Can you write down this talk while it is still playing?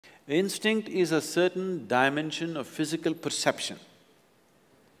Instinct is a certain dimension of physical perception.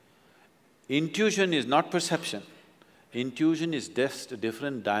 Intuition is not perception. Intuition is just a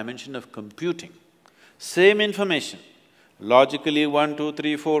different dimension of computing. Same information, logically 1, 2,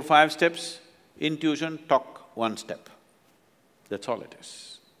 3, 4, 5 steps, intuition, talk 1 step. That's all it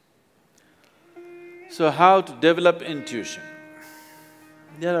is. So how to develop intuition?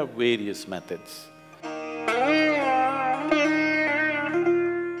 There are various methods.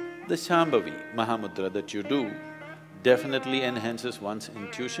 The Shambhavi Mahamudra that you do definitely enhances one's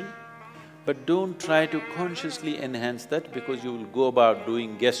intuition, but don't try to consciously enhance that because you will go about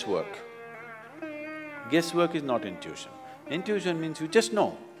doing guesswork. Guesswork is not intuition. Intuition means you just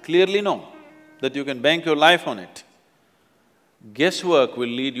know, clearly know, that you can bank your life on it. Guesswork will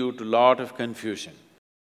lead you to lot of confusion.